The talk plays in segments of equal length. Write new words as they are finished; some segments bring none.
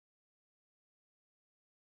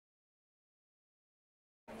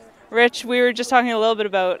Rich, we were just talking a little bit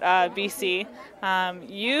about BC.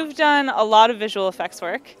 You've done a lot of visual effects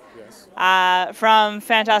work, Yes. from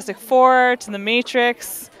Fantastic Four to The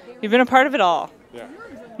Matrix. You've been a part of it all. Yeah.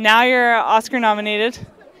 Now you're Oscar nominated.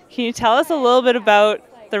 Can you tell us a little bit about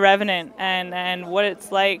The Revenant and what it's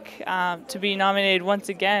like to be nominated once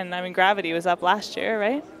again? I mean, Gravity was up last year,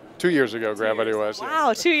 right? 2 years ago, Gravity was. Yes.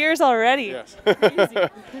 Wow, 2 years already. Yes.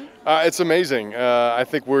 It's amazing. I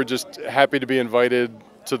think we're just happy to be invited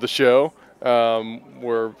to the show.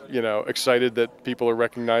 We're excited that people are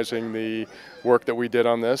recognizing the work that we did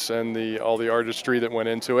on this and all the artistry that went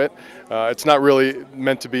into it. It's not really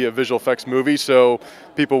meant to be a visual effects movie, so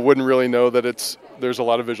people wouldn't really know that there's a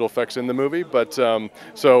lot of visual effects in the movie. But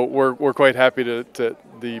so we're quite happy to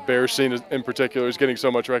the bear scene in particular is getting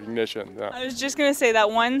so much recognition. Yeah. I was just going to say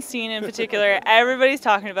that one scene in particular everybody's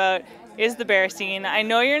talking about is the bear scene. I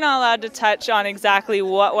know you're not allowed to touch on exactly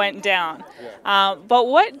what went down, but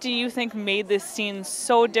what do you think made this scene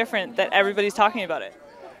so different that everybody's talking about it?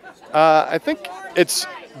 I think it's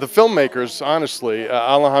the filmmakers, honestly,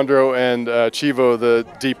 Alejandro and Chivo, the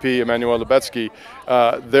DP, Emmanuel Lubetsky.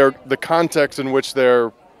 The context in which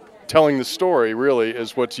they're telling the story really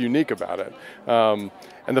is what's unique about it.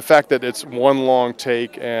 And the fact that it's one long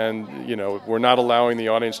take and we're not allowing the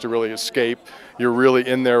audience to really escape. You're really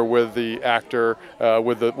in there with the actor,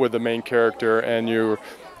 with the main character, and you're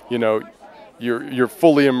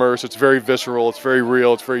fully immersed. It's very visceral, it's very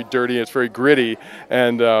real, it's very dirty, it's very gritty,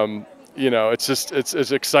 and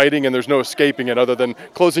it's exciting, and there's no escaping it other than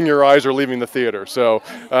closing your eyes or leaving the theater. So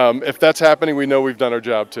if that's happening, we know we've done our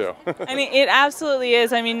job too. I mean, it absolutely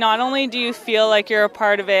is. I mean, not only do you feel like you're a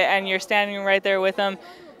part of it and you're standing right there with them,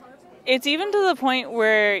 it's even to the point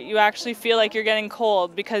where you actually feel like you're getting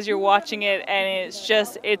cold because you're watching it and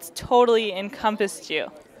it's totally encompassed you.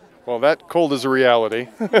 Well, that cold is a reality,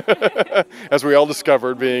 as we all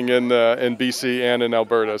discovered being in BC and in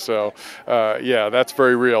Alberta. So, yeah, that's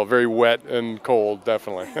very real, very wet and cold,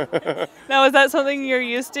 definitely. Now, is that something you're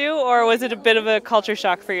used to, or was it a bit of a culture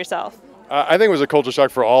shock for yourself? I think it was a culture shock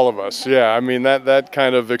for all of us. Yeah, I mean, that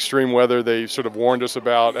kind of extreme weather they sort of warned us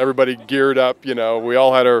about. Everybody geared up, we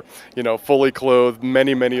all had our, fully clothed,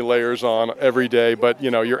 many layers on every day. But,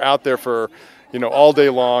 you're out there for, all day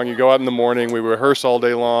long. You go out in the morning, we rehearse all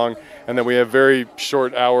day long, and then we have very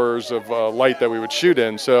short hours of light that we would shoot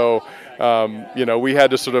in. So, we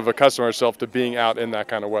had to sort of accustom ourselves to being out in that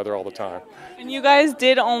kind of weather all the time. And you guys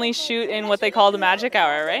did only shoot in what they call the magic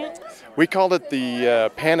hour, right? We called it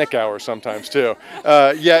the panic hour sometimes too.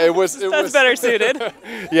 Yeah, it was. That's better suited.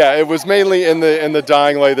 Yeah, it was mainly in the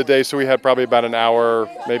dying light of the day, so we had probably about an hour,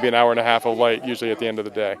 maybe an hour and a half of light usually at the end of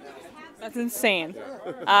the day. That's insane.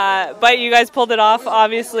 But you guys pulled it off,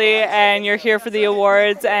 obviously, and you're here for the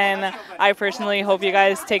awards, and I personally hope you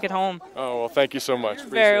guys take it home. Oh, well, thank you so much. You're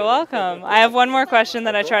very welcome. I have one more question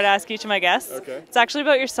that I try to ask each of my guests. Okay. It's actually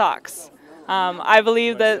about your socks. I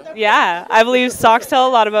believe I believe socks tell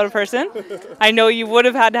a lot about a person. I know you would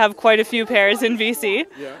have had to have quite a few pairs in BC.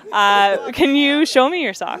 Yeah. Can you show me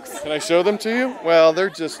your socks? Can I show them to you? Well, they're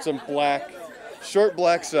just some short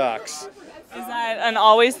black socks. Is that an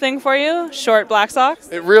always thing for you? Short black socks?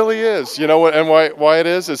 It really is. You know what? And why it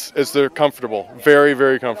is? Is they're comfortable. Very,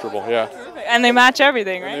 very comfortable. Yeah. And they match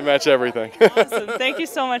everything, right? They match everything. Awesome. Thank you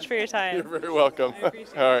so much for your time. You're very welcome. I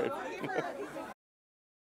appreciate it. All right.